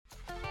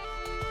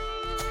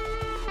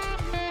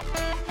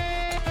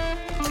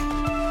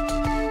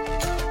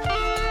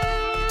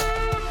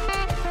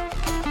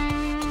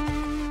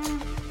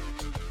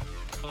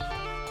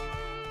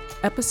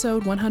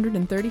Episode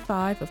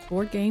 135 of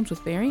Board Games with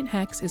Variant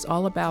Hex is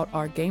all about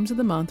our games of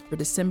the month for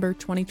December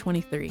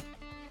 2023.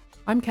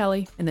 I'm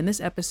Kelly, and in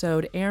this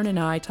episode, Aaron and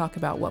I talk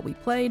about what we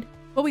played,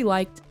 what we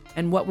liked,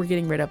 and what we're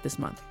getting rid of this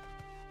month.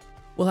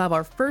 We'll have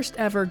our first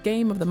ever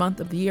Game of the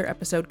Month of the Year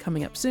episode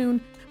coming up soon,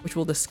 which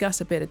we'll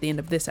discuss a bit at the end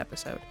of this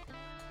episode.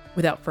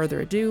 Without further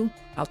ado,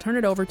 I'll turn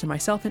it over to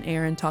myself and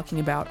Aaron talking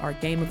about our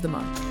Game of the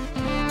Month.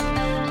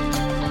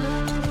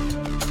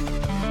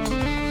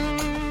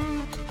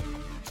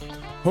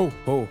 Ho,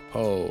 ho,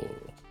 ho.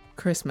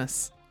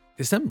 Christmas.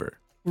 December.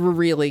 We're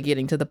really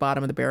getting to the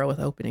bottom of the barrel with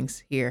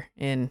openings here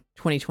in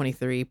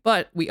 2023,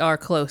 but we are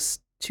close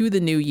to the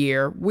new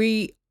year.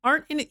 We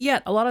aren't in it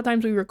yet. A lot of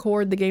times we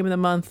record the Game of the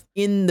Month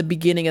in the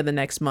beginning of the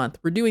next month.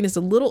 We're doing this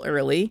a little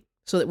early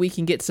so that we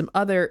can get some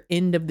other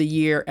end of the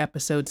year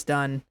episodes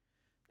done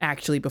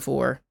actually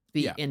before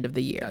the end of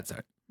the year. That's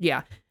it.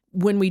 Yeah.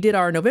 When we did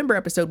our November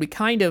episode, we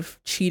kind of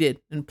cheated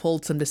and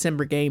pulled some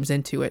December games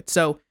into it.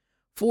 So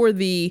for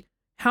the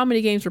how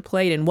many games were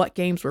played and what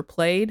games were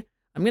played,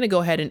 I'm going to go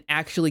ahead and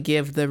actually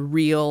give the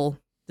real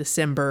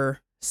December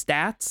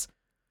stats.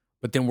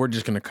 But then we're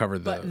just going to cover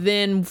the... But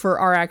then for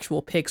our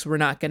actual picks, we're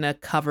not going to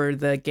cover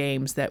the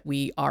games that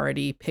we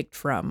already picked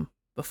from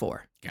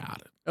before.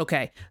 Got it.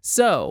 Okay,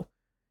 so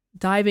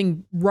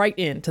diving right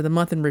into the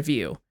month in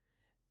review.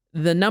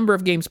 The number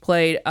of games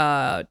played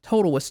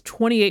total was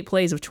 28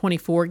 plays of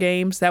 24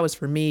 games. That was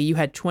for me. You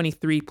had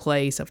 23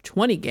 plays of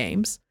 20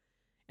 games.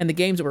 And the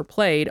games that were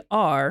played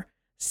are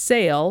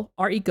Sail,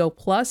 Art Eco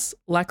Plus,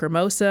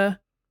 Lacrimosa,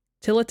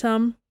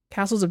 Tilatum,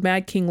 Castles of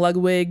Mad King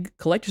Ludwig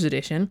Collector's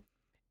Edition,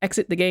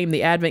 Exit the Game,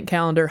 The Advent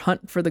Calendar,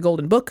 Hunt for the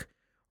Golden Book,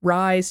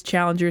 Rise,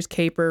 Challengers,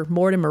 Caper,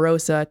 Mord and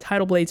Morosa,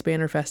 Tidal Blades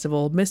Banner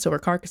Festival, Mists over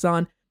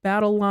Carcassonne,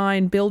 Battle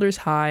Line, Builders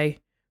High,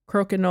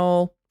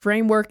 Crokinole,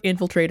 Framework,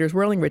 Infiltrators,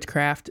 Whirling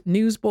Witchcraft,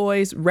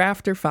 Newsboys,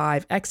 Rafter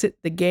 5, Exit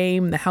the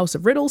Game, The House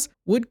of Riddles,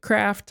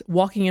 Woodcraft,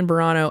 Walking in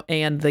Burano,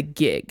 and The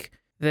Gig.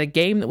 The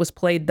game that was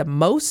played the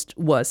most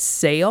was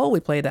Sail. We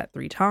played that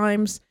 3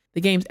 times.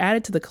 The games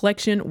added to the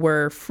collection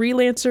were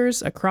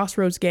Freelancers, a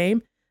Crossroads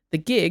game, The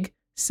Gig,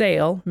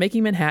 Sail,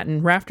 Making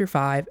Manhattan, Rafter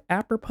 5,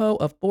 Apropos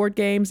of Board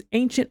Games,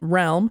 Ancient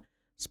Realm,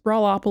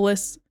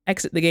 Sprawlopolis,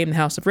 Exit the Game, The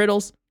House of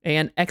Riddles,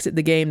 and Exit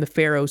the Game, The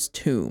Pharaoh's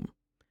Tomb.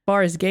 As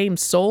far as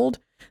games sold,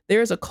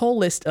 there's a cull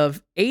list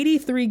of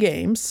 83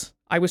 games.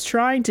 I was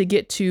trying to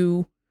get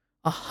to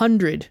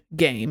 100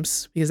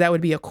 games because that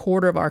would be a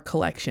quarter of our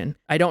collection.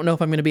 I don't know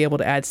if I'm going to be able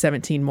to add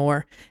 17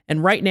 more.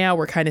 And right now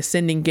we're kind of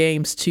sending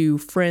games to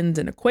friends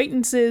and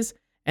acquaintances,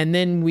 and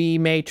then we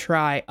may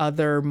try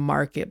other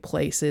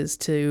marketplaces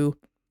to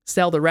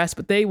sell the rest,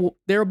 but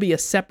there'll be a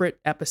separate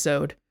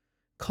episode,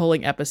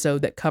 culling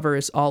episode, that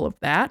covers all of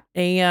that.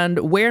 And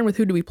where and with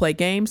who do we play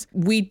games?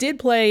 We did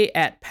play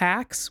at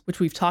PAX,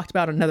 which we've talked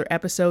about in another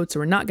episode, so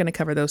we're not going to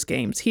cover those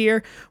games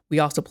here. We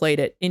also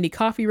played at Indie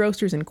Coffee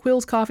Roasters and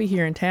Quill's Coffee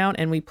here in town,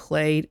 and we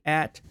played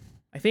at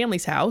my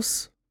family's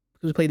house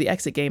because we played the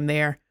Exit game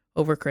there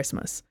over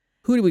Christmas.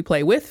 Who do we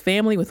play with?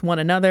 Family, with one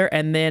another,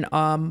 and then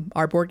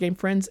our board game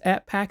friends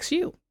at PAX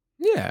U.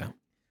 Yeah.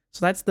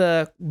 So that's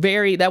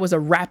that was a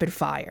rapid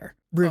fire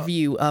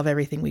review of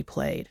everything we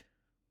played.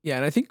 Yeah,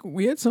 and I think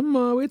we had some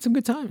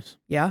good times.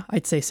 Yeah,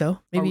 I'd say so.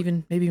 Maybe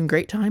even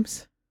great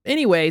times.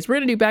 Anyways, we're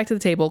going to do Back to the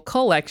Table,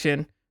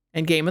 collection,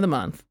 and Game of the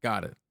Month.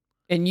 Got it.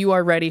 And you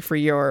are ready for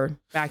your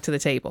Back to the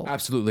Table.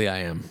 Absolutely, I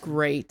am.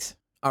 Great.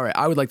 All right,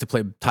 I would like to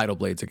play Tidal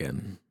Blades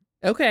again.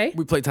 Okay.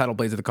 We played Tidal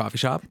Blades at the coffee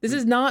shop. This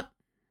is not...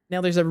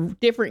 Now, there's a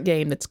different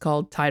game that's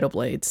called Tidal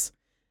Blades.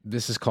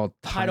 This is called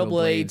Tidal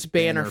Blades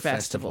Banner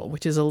Festival,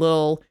 which is a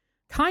little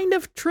kind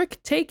of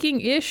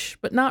trick-taking-ish,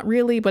 but not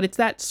really, but it's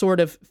that sort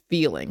of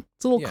feeling.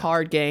 It's a little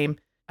card game.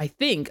 I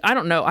think, I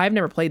don't know, I've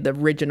never played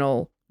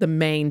the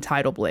main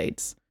Tidal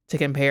Blades to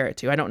compare it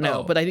to. I don't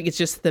know, but I think it's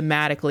just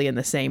thematically in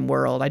the same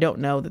world. I don't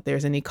know that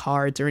there's any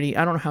cards or I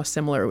don't know how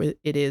similar it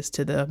is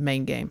to the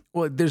main game.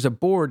 Well, there's a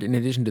board in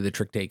addition to the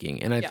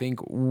trick-taking, and I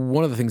think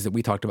one of the things that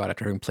we talked about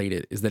after having played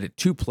it is that at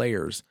 2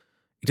 players,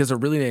 it does a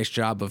really nice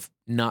job of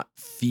not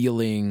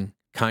feeling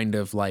kind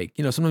of like,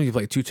 sometimes you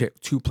play a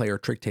two-player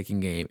trick-taking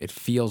game. It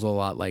feels a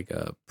lot like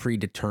a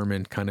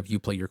predetermined kind of you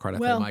play your card, I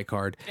play my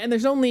card. And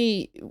there's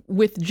only,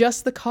 with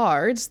just the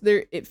cards,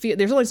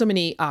 there's only so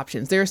many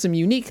options. There are some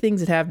unique things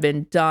that have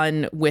been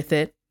done with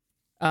it,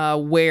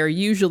 where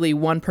usually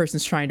one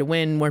person's trying to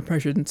win, one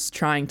person's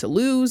trying to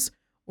lose,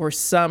 or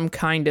some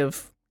kind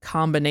of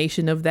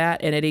combination of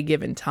that at any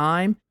given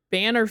time.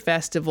 Banner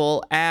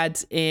Festival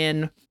adds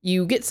in,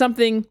 you get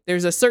something,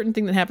 there's a certain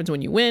thing that happens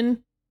when you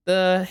win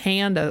the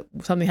hand,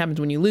 something happens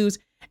when you lose,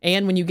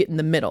 and when you get in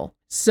the middle.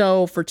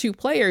 So for 2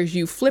 players,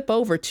 you flip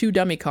over 2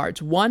 dummy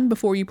cards, one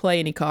before you play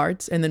any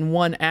cards, and then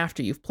one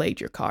after you've played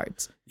your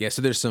cards. Yeah,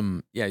 so there's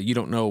some, you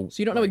don't know. So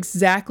you don't know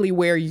exactly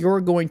where you're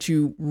going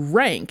to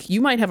rank.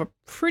 You might have a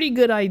pretty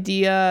good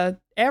idea.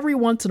 Every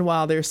once in a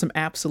while, there's some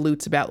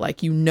absolutes about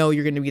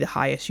you're going to be the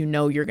highest,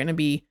 you're going to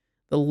be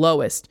the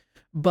lowest.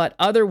 But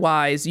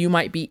otherwise, you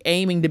might be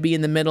aiming to be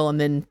in the middle and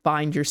then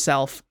find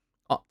yourself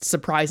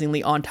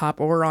surprisingly on top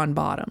or on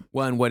bottom.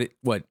 Well, and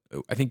what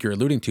I think you're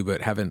alluding to,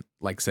 but haven't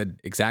said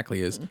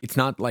exactly, is it's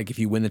not like if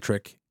you win the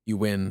trick, you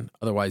win.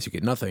 Otherwise, you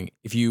get nothing.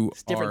 If you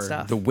are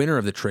stuff. the winner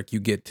of the trick, you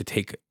get to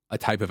take a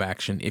type of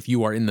action. If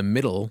you are in the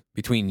middle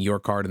between your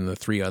card and the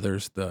three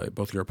others,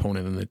 both your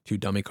opponent and the two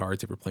dummy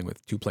cards, if you're playing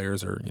with two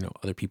players, or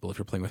other people if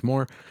you're playing with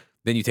more,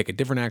 then you take a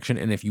different action.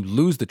 And if you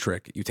lose the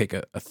trick, you take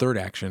a third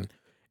action.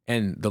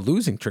 And the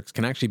losing tricks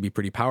can actually be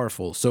pretty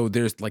powerful. So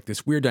there's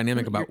this weird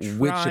dynamic about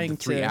which of the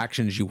three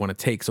actions you want to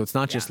take. So it's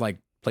not just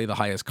play the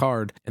highest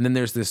card. And then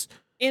there's this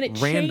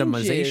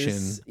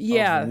randomization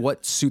of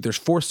what suit. There's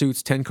 4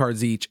 suits, 10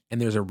 cards each,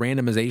 and there's a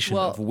randomization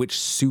of which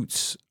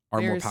suits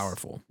are more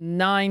powerful.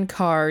 9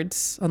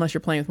 cards, unless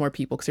you're playing with more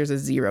people, because there's a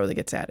 0 that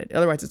gets added.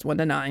 Otherwise, it's 1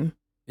 to 9.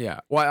 Yeah.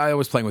 Well, I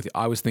was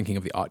thinking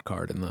of the odd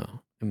card and the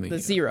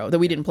 0 that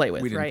we didn't play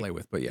with. We didn't play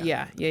with, but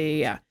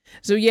yeah.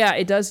 So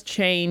it does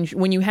change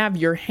when you have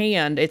your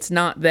hand. It's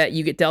not that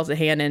you get dealt a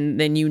hand and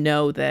then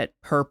that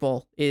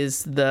purple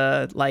is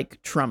the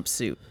trump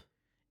suit.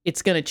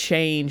 It's going to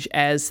change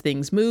as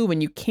things move,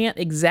 and you can't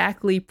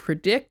exactly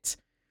predict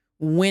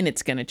when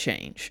it's going to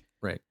change.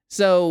 Right.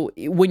 So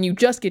when you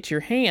just get your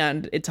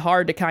hand, it's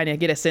hard to kind of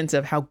get a sense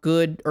of how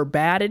good or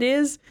bad it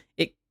is.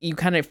 You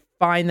kind of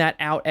find that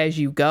out as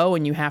you go,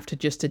 and you have to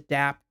just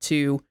adapt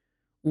to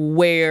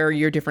where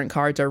your different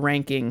cards are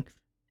ranking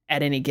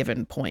at any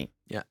given point.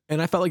 Yeah.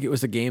 And I felt like it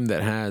was a game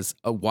that has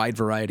a wide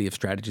variety of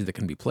strategies that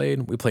can be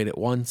played. We played it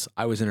once.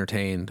 I was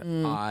entertained.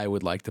 I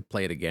would like to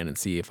play it again and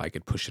see if I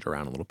could push it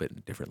around a little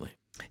bit differently.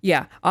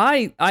 Yeah,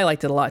 I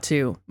liked it a lot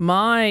too.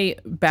 My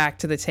back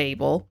to the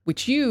table,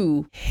 which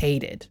you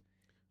hated.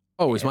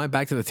 Oh, is my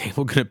back to the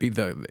table going to be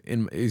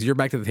is your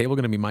back to the table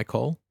going to be my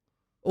call?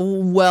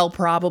 Well,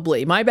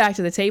 probably. My back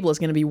to the table is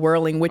going to be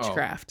Whirling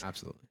Witchcraft. Oh,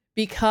 absolutely.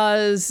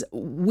 Because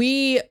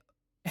we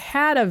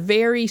had a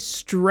very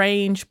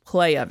strange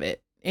play of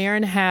it.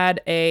 Aaron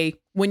had there's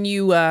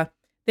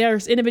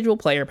individual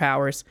player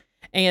powers,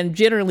 and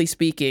generally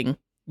speaking,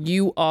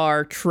 you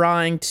are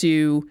trying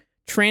to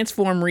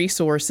transform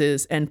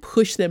resources and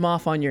push them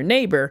off on your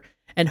neighbor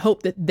and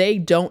hope that they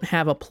don't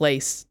have a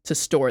place to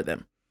store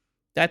them.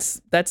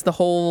 That's the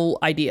whole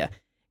idea.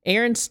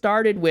 Aaron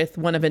started with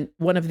one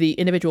of the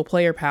individual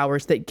player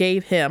powers that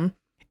gave him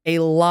a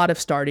lot of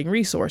starting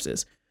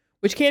resources,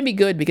 which can be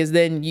good because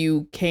then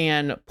you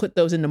can put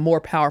those into more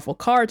powerful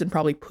cards and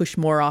probably push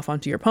more off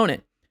onto your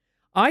opponent.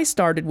 I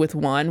started with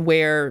one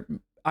where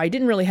I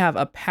didn't really have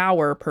a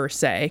power per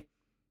se,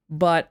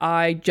 but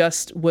I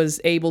just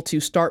was able to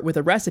start with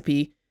a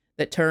recipe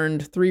that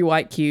turned 3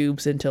 white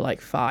cubes into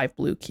 5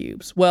 blue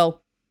cubes.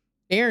 Well,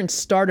 Aaron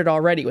started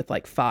already with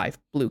 5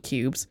 blue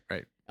cubes.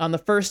 Right. On the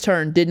first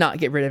turn, did not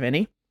get rid of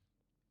any.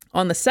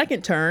 On the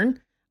second turn,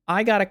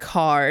 I got a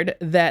card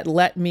that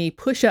let me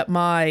push up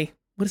my,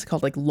 what is it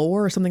called,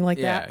 lore or something like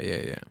that?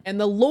 Yeah. And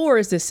the lore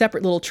is this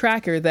separate little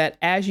tracker that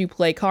as you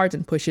play cards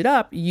and push it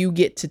up, you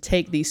get to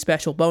take these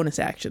special bonus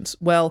actions.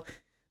 Well,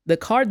 the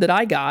card that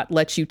I got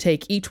lets you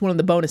take each one of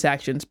the bonus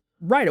actions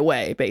right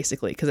away,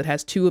 basically, because it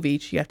has 2 of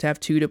each. You have to have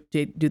 2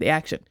 to do the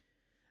action.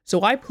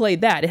 So I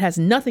played that. It has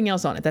nothing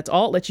else on it. That's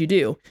all it lets you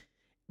do.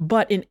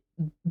 But in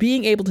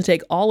being able to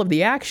take all of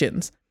the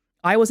actions,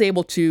 I was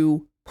able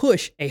to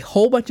push a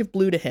whole bunch of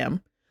blue to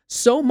him,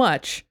 so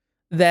much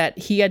that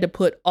he had to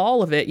put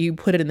all of it, you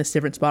put it in this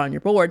different spot on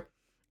your board,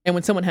 and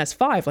when someone has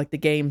 5, the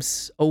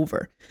game's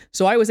over.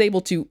 So I was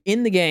able to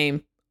end the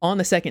game on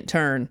the second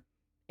turn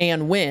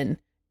and win,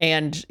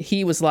 and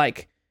he was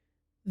like,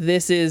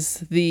 this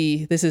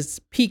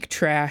is peak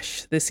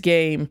trash. This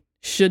game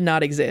should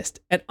not exist.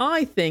 And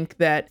I think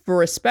that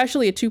for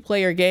especially a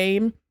 2-player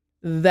game,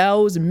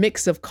 those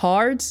mix of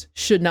cards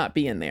should not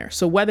be in there.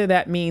 So whether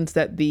that means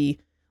that the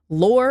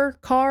lore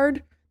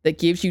card that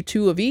gives you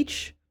 2 of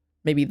each,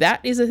 maybe that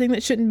is a thing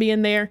that shouldn't be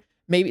in there.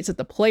 Maybe it's that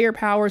the player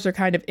powers are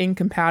kind of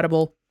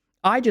incompatible.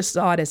 I just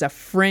saw it as a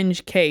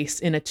fringe case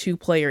in a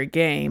 2-player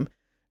game,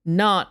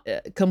 not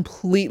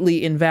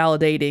completely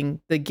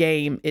invalidating the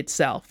game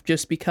itself,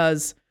 just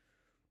because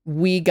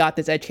we got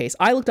this edge case.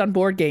 I looked on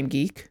Board Game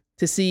Geek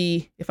to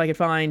see if I could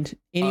find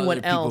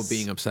anyone else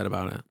being upset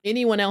about it.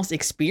 Anyone else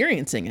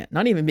experiencing it,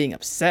 not even being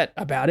upset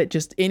about it,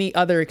 just any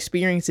other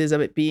experiences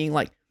of it being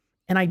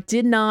and I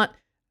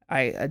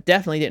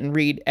definitely didn't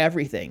read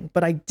everything,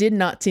 but I did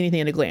not see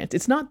anything at a glance.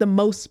 It's not the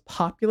most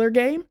popular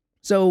game,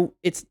 so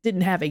it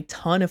didn't have a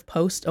ton of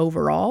posts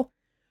overall,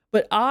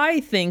 but I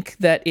think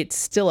that it's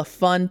still a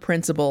fun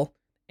principle,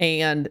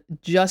 and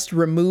just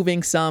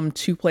removing some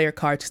 2-player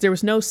cards, because there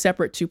was no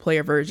separate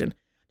 2-player version,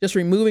 just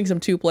removing some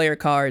 2-player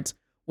cards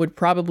would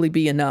probably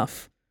be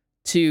enough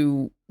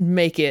to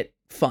make it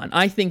fun.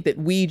 I think that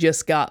we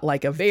just got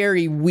a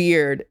very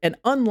weird and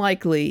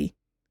unlikely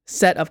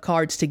set of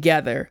cards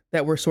together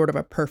that were sort of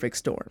a perfect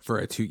storm. For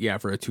a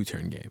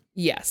 2-turn game.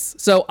 Yes.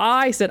 So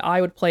I said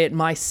I would play it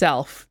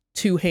myself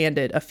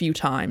 2-handed a few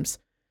times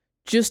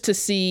just to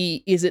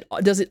see,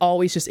 does it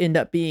always just end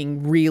up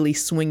being really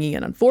swingy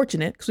and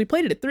unfortunate? Because we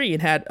played it at 3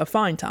 and had a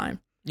fine time.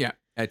 Yeah,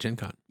 at Gen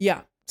Con.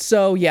 Yeah.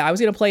 So yeah, I was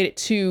going to play it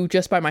too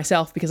just by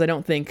myself because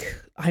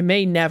I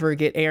may never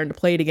get Aaron to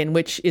play it again,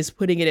 which is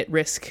putting it at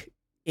risk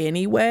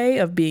anyway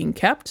of being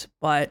kept.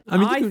 But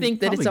I think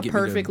that it's a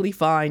perfectly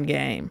fine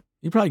game.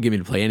 You probably get me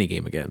to play any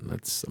game again.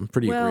 I'm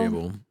pretty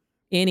agreeable.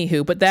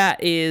 Anywho, but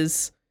that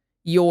is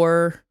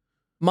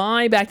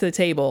my back to the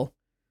table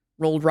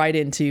rolled right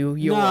into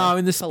your No,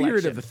 in the spirit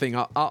collection. of the thing,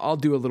 I'll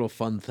do a little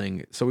fun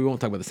thing. So we won't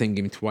talk about the same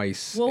game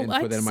twice and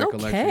put that in my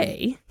collection.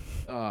 Okay.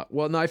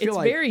 Well, no, I feel it's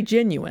like very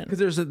genuine.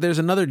 because there's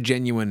another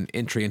genuine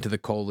entry into the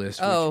Cole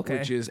list,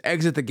 which is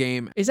exit the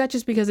game. Is that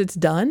just because it's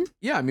done?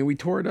 Yeah, I mean we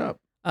tore it up.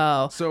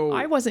 Oh, So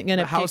I wasn't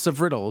gonna the House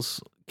of Riddles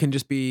can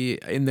just be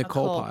in the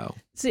Cole pile.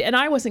 See, and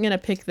I wasn't gonna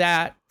pick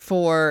that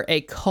for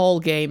a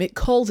Cole game. It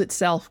culls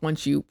itself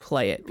once you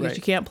play it because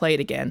you can't play it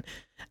again.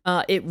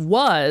 It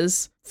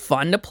was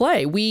fun to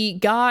play. We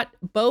got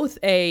both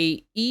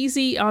a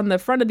easy on the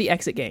front of the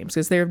exit games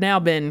because there have now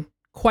been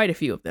quite a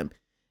few of them.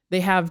 They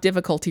have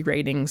difficulty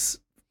ratings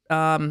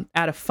out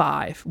of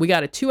 5. We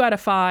got a 2 out of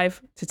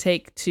 5 to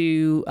take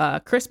to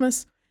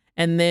Christmas,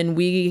 and then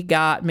we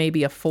got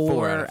maybe a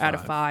 4 out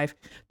of 5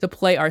 to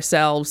play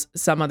ourselves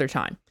some other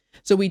time.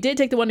 So we did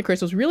take the one to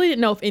Christmas. Really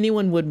didn't know if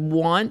anyone would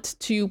want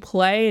to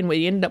play, and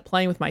we ended up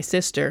playing with my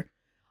sister.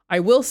 I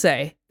will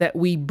say that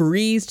we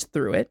breezed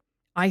through it.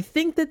 I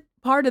think that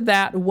part of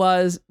that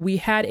was we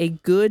had a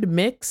good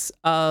mix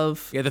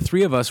of... Yeah, the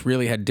three of us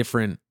really had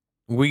different...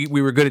 We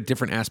were good at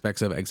different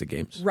aspects of exit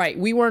games. Right.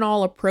 We weren't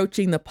all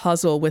approaching the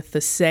puzzle with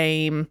the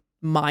same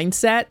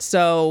mindset.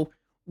 So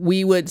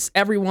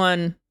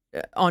everyone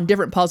on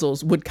different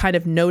puzzles would kind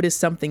of notice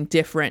something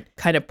different,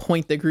 kind of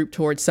point the group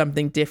towards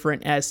something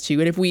different as to...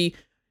 And if we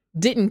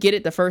didn't get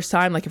it the first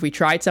time, like if we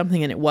tried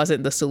something and it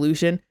wasn't the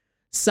solution,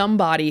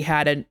 somebody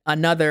had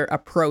another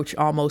approach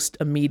almost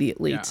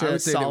immediately to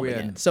solving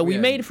it. So we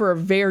made for a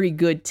very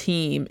good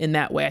team in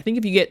that way. I think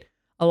if you get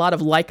a lot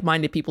of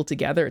like-minded people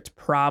together, it's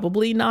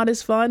probably not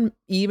as fun.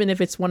 Even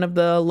if it's one of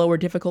the lower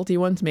difficulty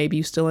ones, maybe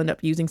you still end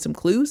up using some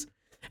clues.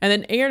 And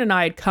then Aaron and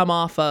I had come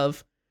off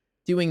of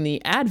doing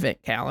the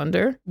Advent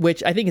calendar,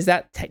 which I think, is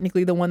that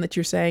technically the one that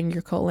you're saying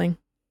you're culling?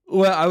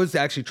 Well, I was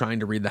actually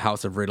trying to read the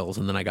House of Riddles,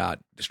 and then I got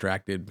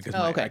distracted because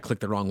I clicked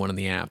the wrong one in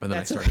the app, and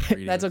then I started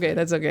reading. That's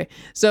okay.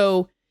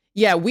 So,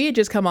 yeah, we had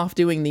just come off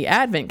doing the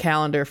Advent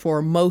calendar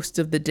for most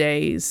of the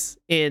days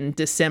in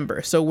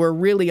December. So we're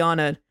really on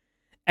an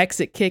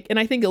exit kick. And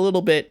I think a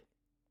little bit,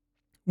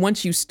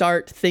 once you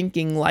start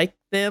thinking like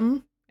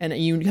them, and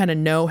you kind of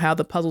know how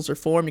the puzzles are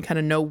formed, you kind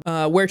of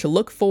know where to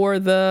look for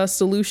the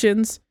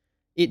solutions,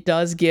 it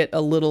does get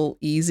a little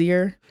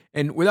easier.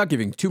 And without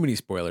giving too many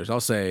spoilers,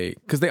 I'll say,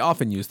 because they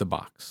often use the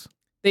box.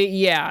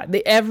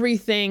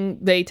 Everything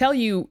they tell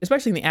you,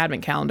 especially in the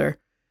Advent calendar,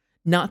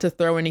 not to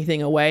throw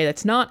anything away.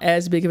 That's not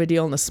as big of a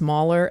deal in the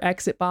smaller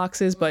exit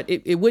boxes, but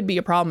it would be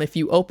a problem if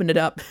you opened it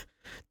up,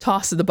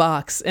 tossed the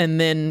box, and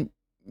then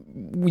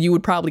you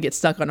would probably get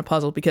stuck on a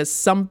puzzle because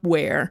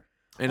somewhere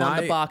on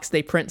the box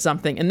they print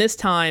something. And this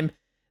time,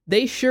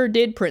 they sure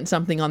did print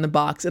something on the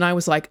box, and I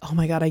was like, "Oh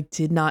my god, I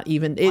did not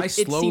even." It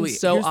seems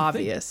so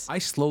obvious. I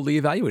slowly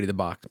evaluated the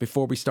box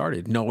before we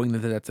started, knowing that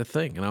that's a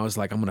thing, and I was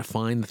like, "I'm going to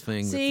find the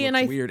thing that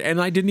looks weird,"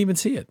 and I didn't even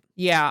see it.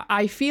 Yeah,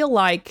 I feel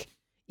like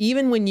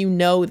even when you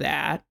know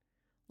that,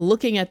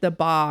 looking at the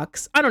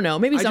box, I don't know.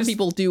 Maybe some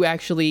people do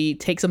actually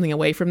take something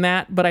away from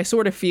that, but I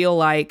sort of feel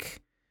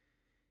like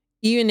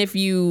even if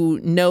you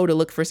know to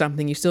look for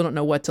something, you still don't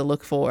know what to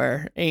look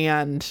for,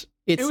 and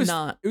It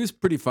was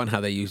pretty fun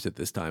how they used it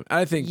this time.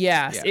 I think.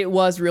 Yes, it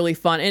was really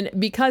fun. And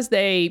because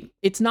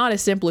it's not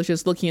as simple as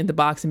just looking at the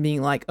box and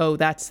being like, oh,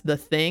 that's the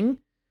thing.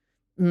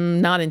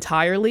 Not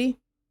entirely.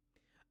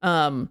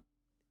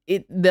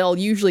 They'll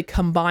usually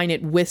combine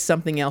it with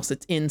something else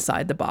that's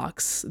inside the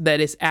box. That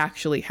is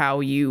actually how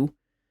you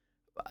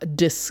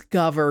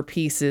discover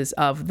pieces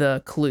of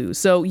the clues.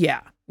 So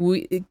yeah,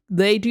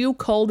 they do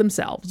cull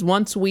themselves.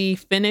 Once we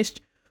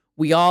finished,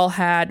 we all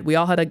had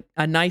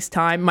a nice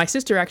time. My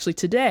sister actually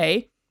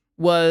today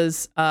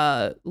was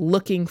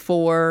looking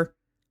for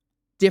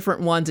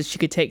different ones that she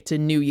could take to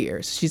New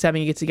Year's. She's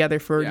having a get together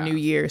for New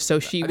Year's, so I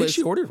think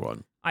she ordered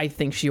one. I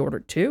think she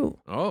ordered 2.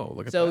 Oh,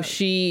 look at that! So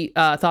she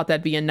thought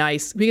that'd be a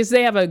nice, because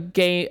they have a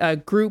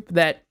group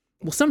that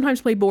will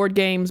sometimes play board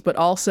games, but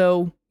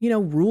also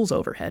rules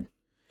overhead.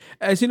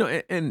 As you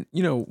know, and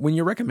when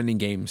you're recommending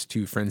games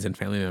to friends and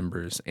family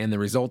members, and the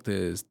result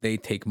is they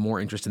take more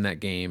interest in that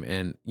game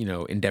and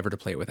endeavor to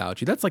play it without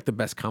you, that's like the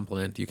best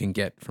compliment you can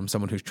get from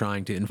someone who's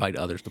trying to invite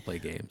others to play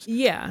games.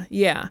 Yeah,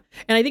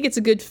 and I think it's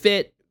a good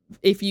fit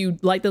if you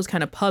like those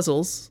kind of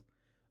puzzles,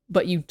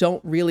 but you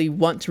don't really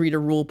want to read a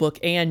rule book,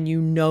 and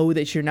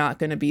that you're not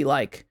going to be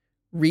like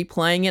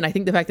replaying it. I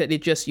think the fact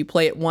that you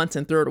play it once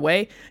and throw it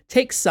away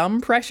takes some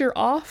pressure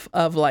off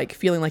of like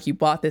feeling like you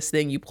bought this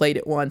thing, you played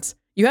it once,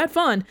 you had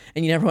fun,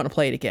 and you never want to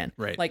play it again.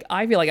 Right. Like,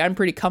 I feel like I'm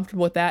pretty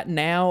comfortable with that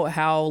now,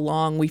 how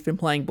long we've been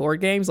playing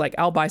board games. Like,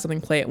 I'll buy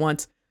something, play it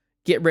once,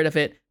 get rid of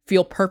it,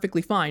 feel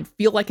perfectly fine,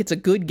 feel like it's a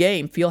good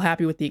game, feel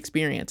happy with the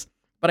experience.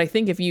 But I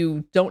think if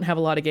you don't have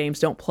a lot of games,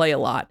 don't play a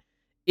lot,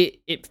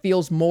 it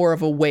feels more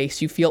of a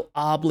waste. You feel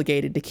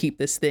obligated to keep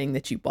this thing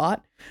that you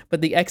bought.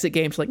 But the exit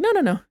game's like,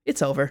 no,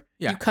 it's over.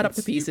 Yeah, you cut up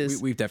the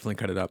pieces. We've definitely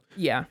cut it up.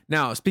 Yeah.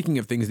 Now, speaking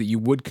of things that you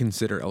would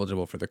consider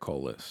eligible for the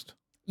cull list.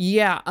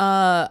 Yeah,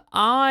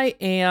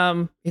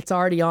 it's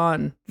already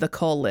on the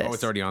cull list. Oh,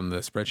 it's already on the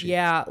spreadsheet.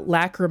 Yeah,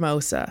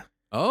 Lacrimosa.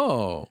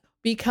 Oh.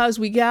 Because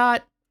we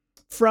got,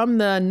 from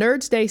the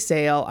Nerds Day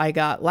sale, I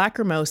got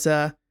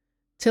Lacrimosa,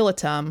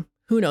 Tilatum,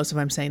 who knows if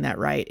I'm saying that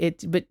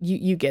right, but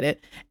you get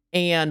it,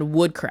 and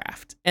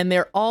Woodcraft. And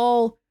they're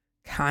all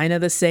kind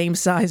of the same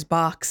size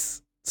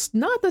box. It's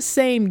not the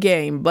same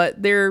game,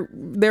 but they're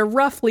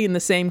roughly in the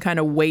same kind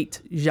of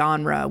weight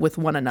genre with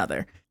one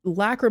another.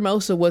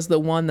 Lacrimosa was the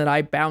one that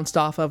I bounced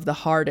off of the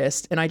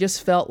hardest, and I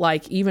just felt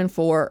like even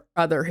for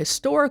other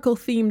historical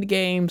themed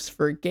games,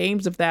 for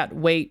games of that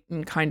weight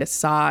and kind of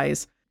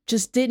size,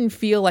 just didn't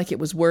feel like it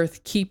was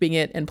worth keeping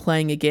it and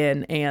playing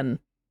again and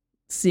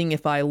seeing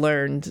if I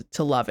learned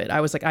to love it.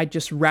 I was like, I'd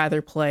just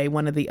rather play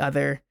one of the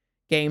other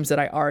games that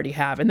I already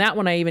have. And that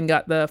one, I even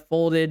got the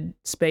folded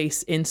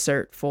space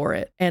insert for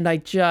it. And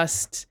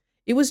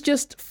it was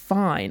just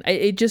fine.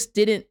 It just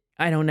didn't,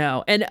 I don't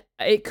know. And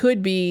it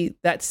could be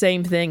that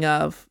same thing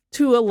of,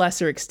 to a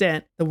lesser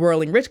extent, the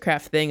Whirling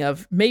Witchcraft thing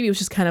of maybe it was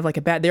just kind of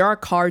like there are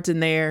cards in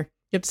there.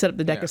 You have to set up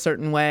the deck a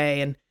certain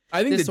way. And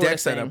I think the deck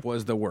setup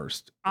was the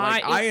worst.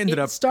 Like,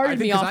 it started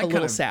me off a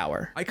little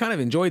sour. I kind of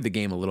enjoyed the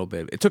game a little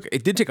bit. It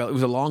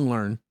was a long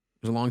learn. It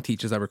was a long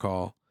teach, as I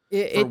recall.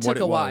 It took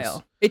a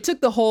while. It took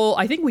the whole,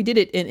 I think we did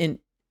it in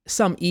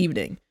some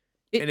evening.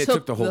 It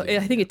took the whole evening.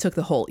 I think it took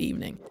the whole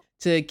evening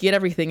to get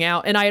everything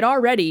out. And I had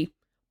already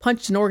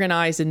punched and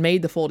organized and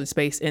made the folded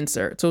space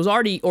insert. So it was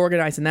already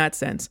organized in that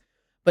sense.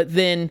 But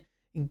then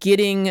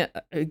getting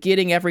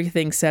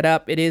everything set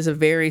up, it is a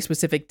very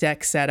specific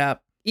deck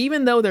setup.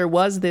 Even though there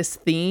was this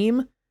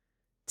theme,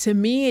 to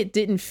me, it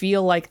didn't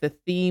feel like the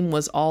theme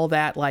was all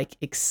that like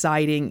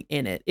exciting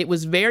in it. It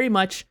was very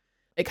much,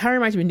 it kind of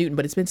reminds me of Newton,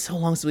 but it's been so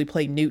long since we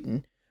played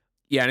Newton.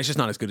 Yeah, and it's just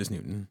not as good as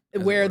Newton.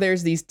 Where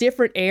there's these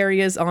different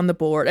areas on the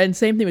board, and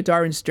same thing with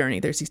Darwin's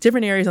Journey. There's these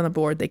different areas on the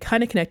board. They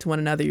kind of connect to one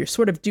another. You're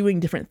sort of doing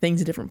different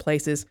things in different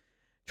places,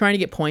 trying to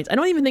get points. I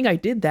don't even think I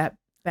did that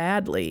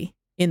badly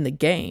in the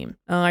game.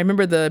 I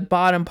remember the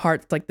bottom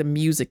part, like the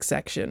music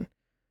section.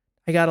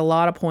 I got a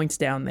lot of points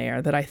down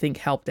there that I think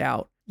helped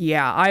out.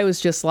 Yeah, I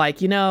was just like,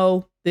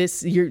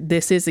 this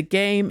is a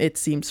game. It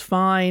seems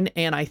fine.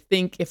 And I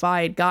think if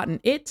I had gotten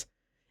it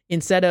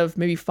instead of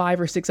maybe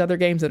 5 or 6 other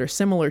games that are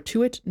similar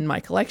to it in my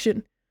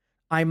collection,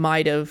 I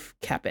might have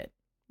kept it.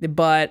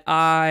 But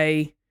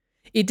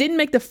it didn't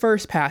make the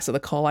first pass of the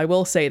call. I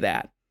will say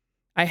that.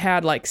 I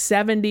had like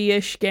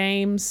 70-ish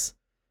games,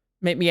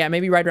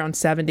 maybe right around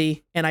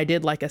 70. And I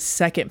did like a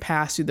second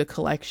pass through the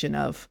collection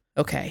of,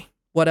 okay,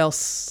 what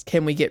else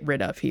can we get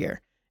rid of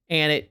here?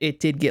 And it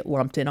did get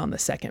lumped in on the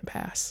second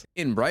pass.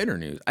 In brighter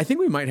news, I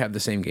think we might have the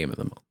same game of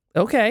the month.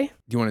 Okay.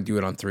 Do you want to do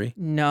it on 3?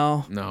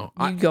 No.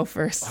 You go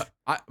first.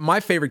 My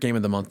favorite game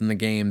of the month, and the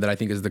game that I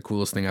think is the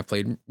coolest thing I've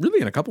played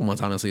really in a couple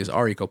months, honestly, is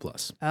REco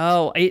Plus.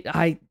 Oh,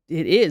 it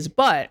is.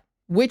 But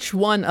which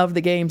one of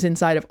the games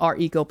inside of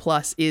REco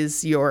Plus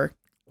is your...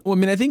 Well, I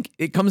mean, I think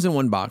it comes in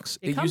one box.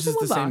 It uses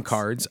the same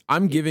cards. I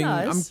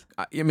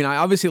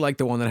obviously like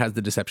the one that has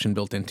the deception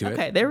built into it.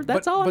 Okay,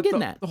 that's all I'm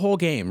getting at. The whole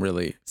game,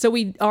 really. So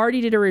we already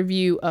did a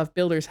review of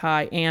Builders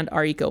High and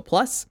REco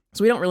Plus.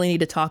 So we don't really need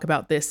to talk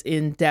about this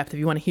in depth if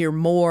you want to hear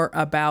more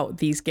about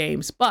these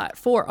games. But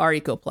for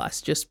REco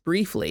Plus, just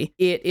briefly,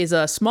 it is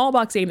a small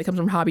box game that comes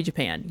from Hobby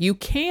Japan. You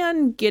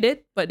can get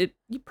it, but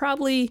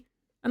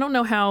I don't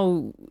know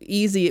how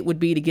easy it would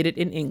be to get it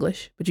in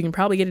English, but you can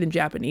probably get it in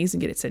Japanese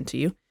and get it sent to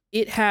you.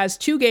 It has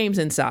 2 games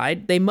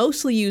inside. They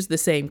mostly use the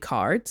same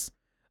cards,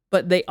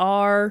 but they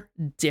are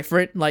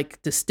different,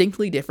 like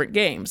distinctly different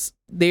games.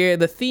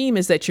 The theme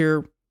is that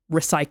you're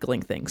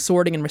recycling things,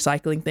 sorting and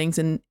recycling things.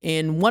 And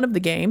in one of the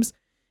games,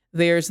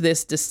 there's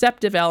this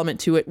deceptive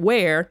element to it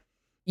where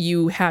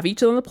you have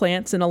each of the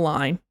plants in a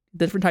line,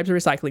 different types of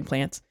recycling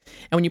plants.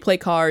 And when you play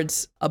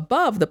cards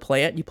above the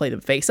plant, you play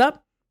them face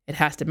up. It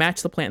has to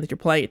match the plant that you're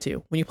playing it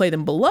to. When you play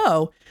them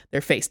below,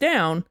 they're face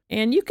down,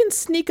 and you can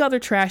sneak other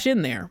trash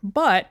in there.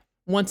 But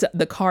once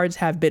the cards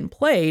have been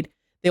played,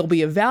 they'll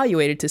be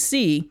evaluated to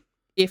see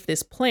if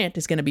this plant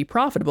is going to be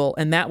profitable,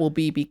 and that will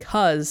be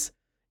because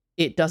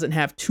it doesn't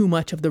have too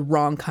much of the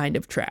wrong kind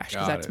of trash,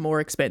 because that's more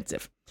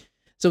expensive.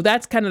 So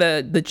that's kind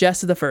of the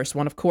gist of the first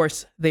one. Of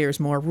course, there's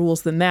more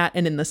rules than that.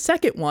 And in the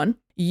second one,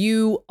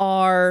 you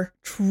are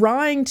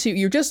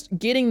you're just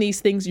getting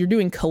these things, you're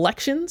doing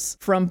collections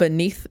from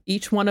beneath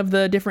each one of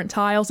the different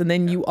tiles, and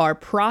then you are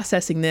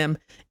processing them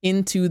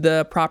into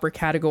the proper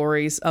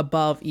categories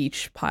above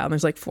each pile. And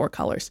there's like 4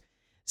 colors.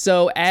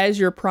 So as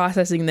you're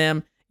processing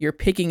them, you're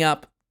picking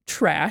up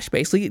trash,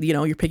 basically,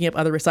 you're picking up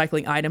other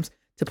recycling items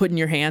to put in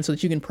your hand so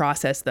that you can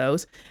process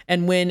those.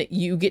 And when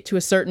you get to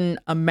a certain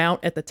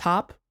amount at the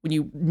top, when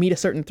you meet a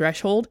certain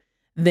threshold,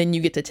 then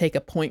you get to take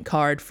a point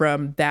card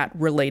from that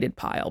related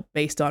pile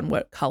based on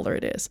what color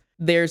it is.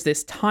 There's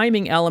this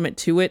timing element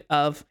to it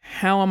of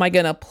how am I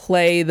going to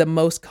play the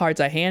most cards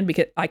I can,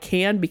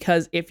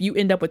 because if you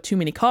end up with too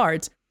many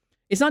cards,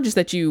 it's not just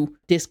that you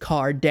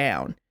discard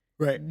down.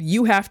 Right.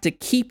 You have to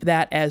keep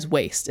that as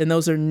waste, and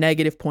those are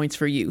negative points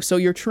for you. So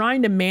you're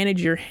trying to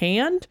manage your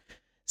hand.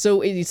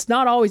 So it's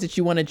not always that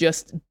you want to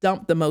just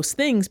dump the most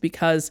things,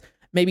 because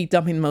maybe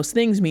dumping the most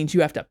things means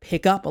you have to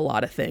pick up a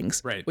lot of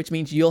things, right, which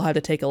means you'll have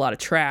to take a lot of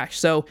trash.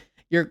 So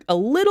you're a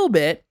little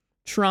bit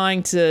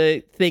trying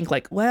to think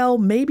like, well,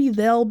 maybe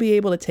they'll be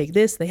able to take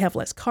this. They have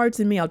less cards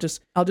than me. I'll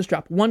just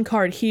drop one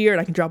card here,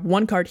 and I can drop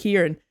one card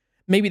here, and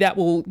maybe that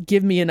will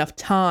give me enough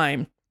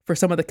time for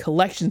some of the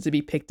collections to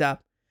be picked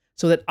up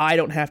so that I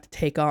don't have to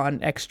take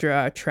on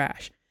extra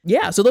trash.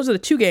 Yeah, so those are the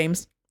 2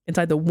 games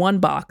inside the 1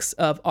 box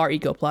of our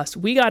Eco Plus.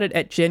 We got it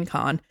at Gen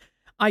Con.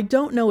 I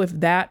don't know if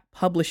that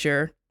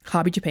publisher,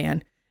 Hobby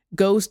Japan,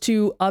 goes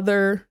to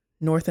other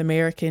North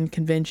American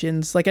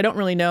conventions. Like, I don't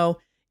really know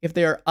if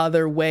there are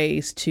other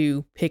ways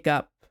to pick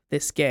up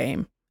this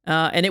game.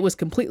 And it was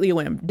completely a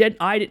whim.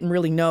 I didn't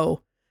really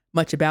know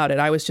much about it.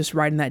 I was just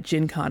riding that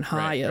Gen Con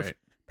high of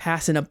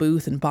passing a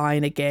booth and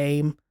buying a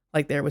game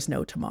like there was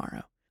no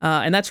tomorrow.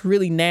 And that's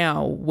really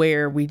now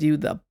where we do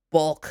the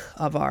bulk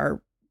of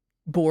our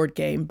board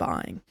game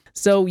buying.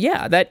 So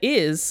yeah, that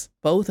is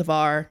both of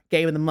our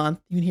game of the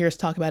month. You can hear us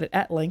talk about it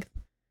at length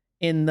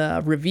in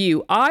the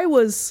review. I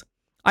was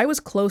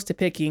close to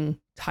picking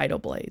Tidal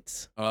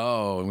Blades.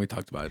 Oh, and we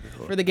talked about it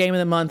before. For the game of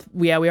the month.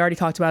 Yeah, we already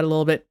talked about it a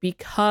little bit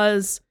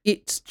because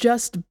it's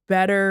just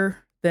better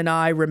than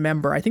I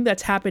remember. I think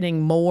that's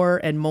happening more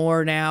and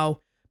more now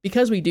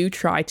because we do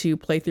try to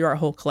play through our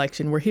whole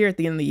collection. We're here at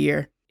the end of the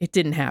year. It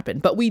didn't happen,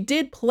 but we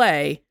did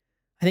play,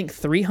 I think,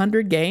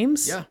 300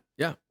 games.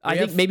 Yeah. I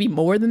think maybe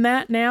more than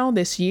that now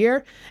this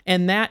year,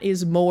 and that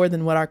is more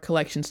than what our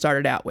collection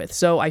started out with.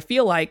 So I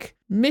feel like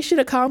mission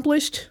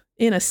accomplished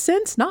in a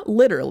sense, not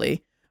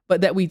literally,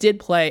 but that we did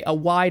play a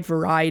wide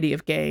variety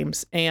of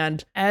games.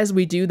 And as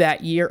we do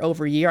that year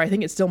over year, I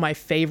think it's still my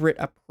favorite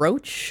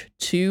approach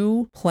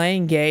to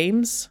playing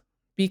games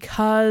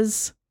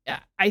because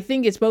I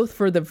think it's both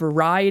for the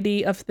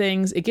variety of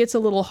things. It gets a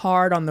little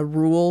hard on the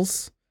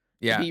rules.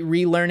 Yeah. To be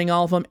relearning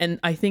all of them. And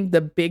I think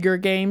the bigger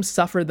games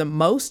suffer the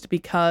most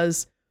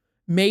because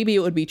maybe it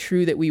would be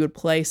true that we would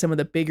play some of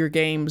the bigger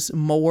games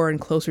more and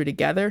closer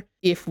together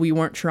if we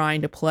weren't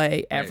trying to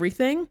play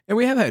everything. And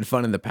we have had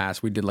fun in the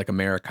past. We did like a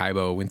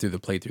Maracaibo, went through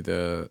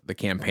the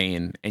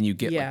campaign, and you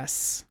get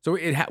yes. So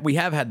we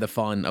have had the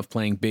fun of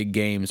playing big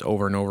games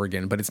over and over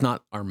again, but it's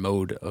not our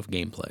mode of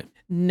gameplay.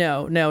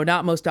 No,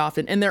 not most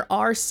often. And there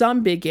are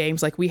some big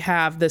games, like we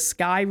have the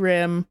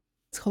Skyrim.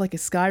 It's called like a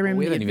Skyrim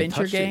the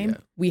adventure game.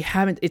 We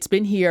haven't, it's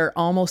been here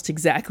almost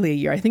exactly a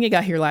year. I think it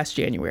got here last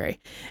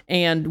January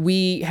and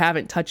we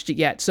haven't touched it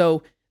yet.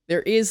 So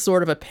there is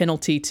sort of a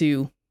penalty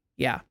to,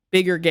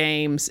 bigger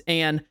games.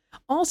 And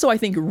also I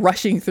think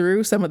rushing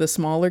through some of the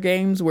smaller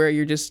games where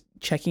you're just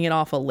checking it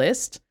off a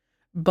list.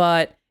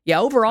 But yeah,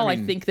 overall, I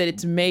think that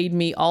it's made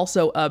me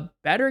also a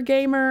better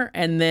gamer.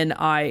 And then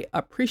I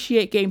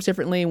appreciate games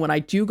differently. When I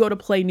do go to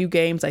play new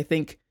games, I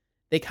think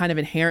they kind of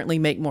inherently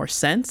make more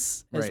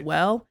sense as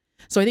well.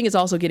 So I think it's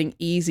also getting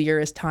easier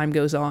as time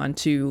goes on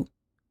to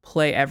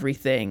play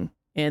everything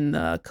in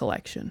the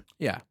collection.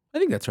 Yeah, I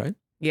think that's right.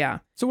 Yeah.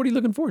 So what are you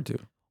looking forward to?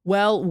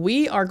 Well,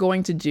 we are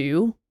going to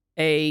do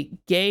a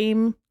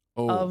game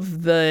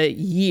of the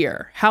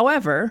year.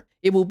 However,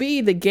 it will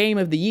be the game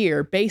of the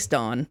year based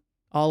on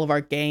all of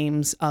our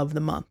games of the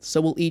month.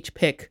 So we'll each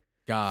pick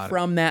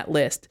from that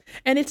list.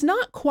 And it's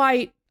not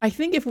quite, I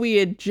think if we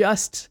had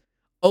just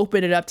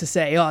open it up to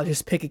say, I'll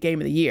just pick a game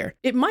of the year,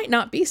 it might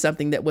not be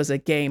something that was a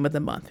game of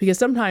the month because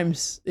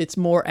sometimes it's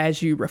more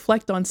as you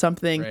reflect on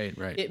something.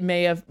 Right.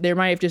 There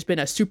might have just been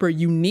a super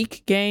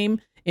unique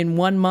game in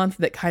one month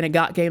that kind of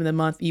got game of the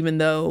month, even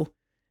though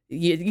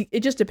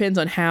it just depends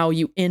on how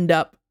you end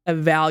up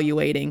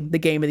evaluating the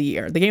game of the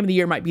year. The game of the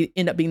year might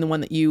end up being the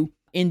one that you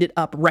ended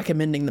up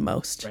recommending the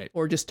most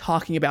or just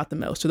talking about the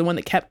most, or the one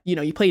that kept,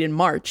 you played in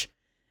March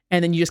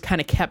and then you just kind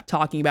of kept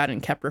talking about it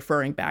and kept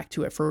referring back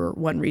to it for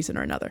one reason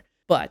or another.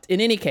 But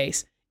in any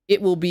case,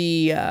 it will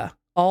be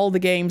all the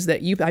games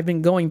that I've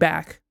been going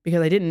back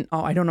because I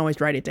don't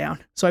always write it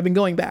down. So I've been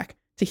going back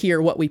to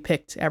hear what we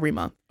picked every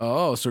month.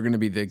 Oh, so we're going to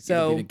be the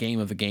game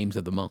of the games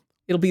of the month.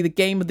 It'll be the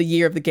game of the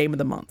year of the game of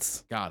the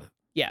months. Got it.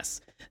 Yes.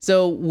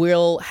 So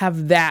we'll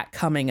have that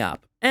coming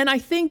up. And I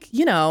think,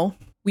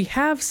 we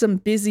have some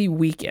busy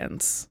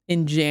weekends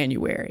in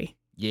January.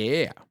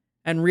 Yeah.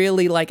 And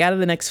really, like out of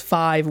the next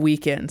 5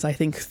 weekends, I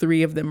think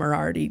 3 of them are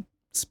already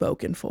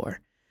spoken for.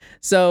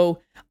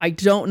 So I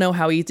don't know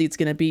how easy it's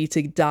going to be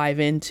to dive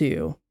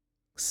into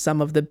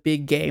some of the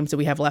big games that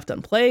we have left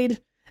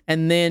unplayed.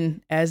 And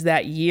then as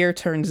that year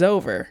turns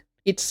over,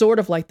 it's sort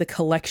of like the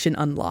collection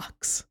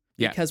unlocks.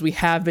 Yeah. Because we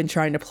have been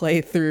trying to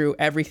play through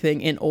everything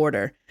in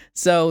order.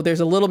 So there's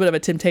a little bit of a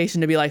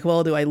temptation to be like,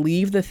 well, do I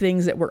leave the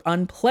things that were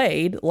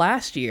unplayed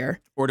last year?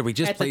 Or do we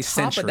just play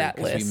Century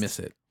because we miss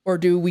it? Or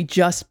do we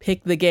just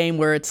pick the game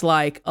where it's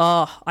like,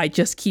 oh, I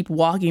just keep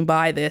walking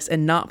by this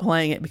and not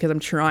playing it because I'm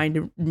trying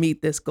to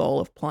meet this goal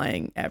of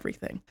playing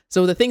everything?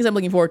 So the things I'm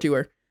looking forward to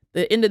are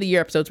the end of the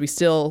year episodes we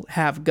still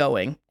have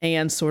going,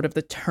 and sort of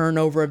the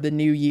turnover of the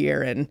new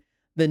year and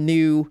the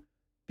new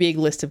big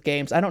list of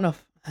games. I don't know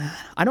if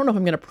I'm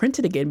going to print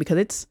it again because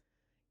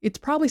it's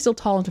probably still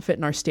tall enough to fit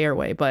in our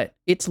stairway, but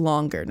it's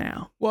longer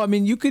now. Well, I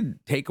mean, you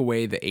could take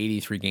away the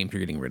 83 games you're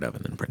getting rid of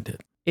and then print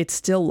it. It's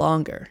still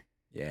longer.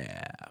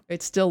 Yeah.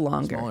 It's still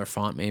longer. Smaller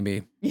font,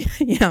 maybe.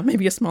 Yeah,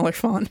 maybe a smaller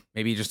font.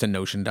 Maybe just a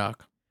Notion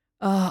doc.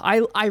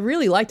 I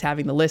really liked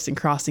having the list and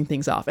crossing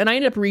things off. And I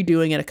ended up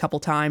redoing it a couple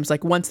times.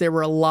 Like once there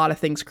were a lot of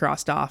things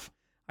crossed off,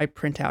 I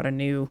print out a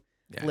new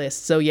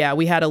list. So yeah,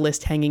 we had a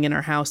list hanging in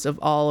our house of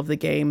all of the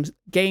games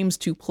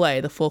to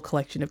play, the full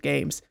collection of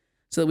games,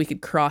 so that we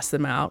could cross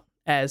them out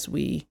as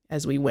we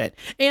went.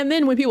 And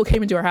then when people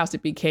came into our house,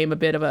 it became a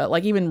bit of a,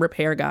 like, even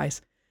repair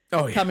guys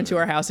come into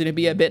our house, and it'd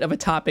be a bit of a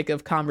topic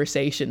of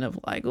conversation of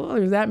like, well,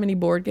 there's that many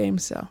board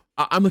games. So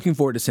I'm looking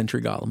forward to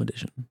Century Golem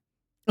Edition.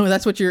 Oh,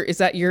 that's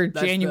your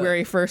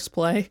January 1st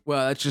play?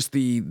 Well, that's just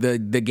the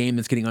game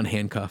that's getting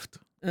unhandcuffed.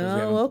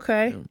 Oh,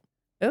 okay.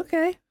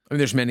 Okay. I mean,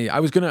 there's many.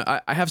 I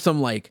have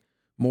some like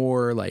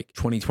more like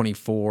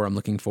 2024 I'm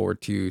looking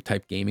forward to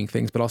type gaming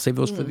things, but I'll save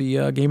those for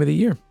the game of the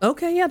year.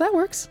 Okay, yeah, that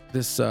works.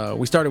 This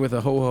we started with a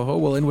ho ho ho,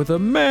 we'll end with a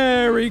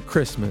Merry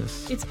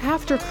Christmas. It's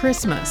after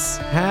Christmas.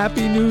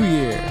 Happy New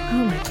Year.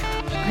 Oh my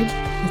god.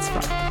 It's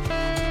fine.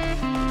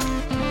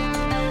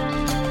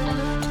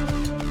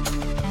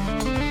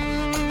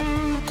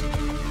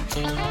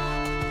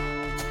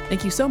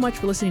 Thank you so much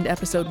for listening to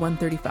episode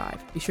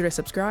 135. Be sure to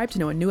subscribe to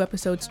know when new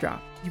episodes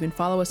drop. You can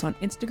follow us on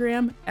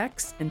Instagram,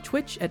 X, and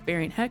Twitch at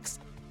Variant Hex.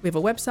 We have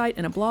a website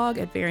and a blog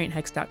at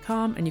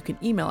varianthex.com, and you can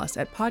email us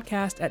at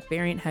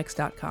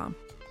podcast@varianthex.com.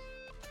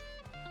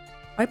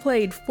 I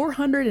played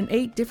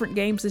 408 different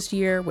games this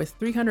year, with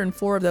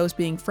 304 of those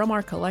being from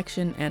our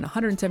collection and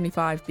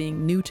 175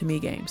 being new to me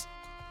games.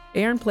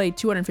 Aaron played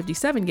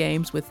 257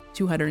 games, with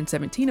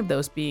 217 of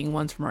those being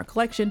ones from our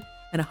collection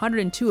and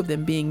 102 of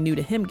them being new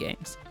to him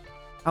games.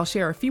 I'll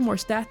share a few more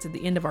stats at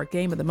the end of our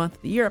Game of the Month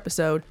of the Year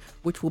episode,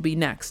 which will be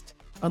next,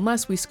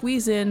 unless we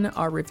squeeze in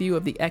our review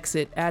of the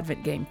Exit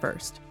Advent game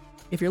first.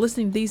 If you're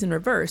listening to these in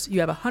reverse, you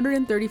have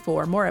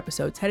 134 more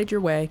episodes headed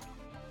your way,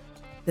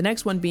 the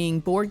next one being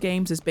Board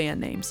Games as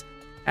Band Names.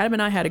 Adam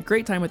and I had a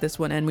great time with this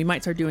one, and we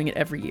might start doing it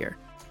every year.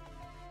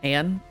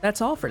 And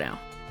that's all for now.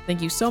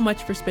 Thank you so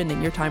much for spending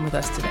your time with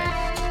us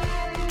today.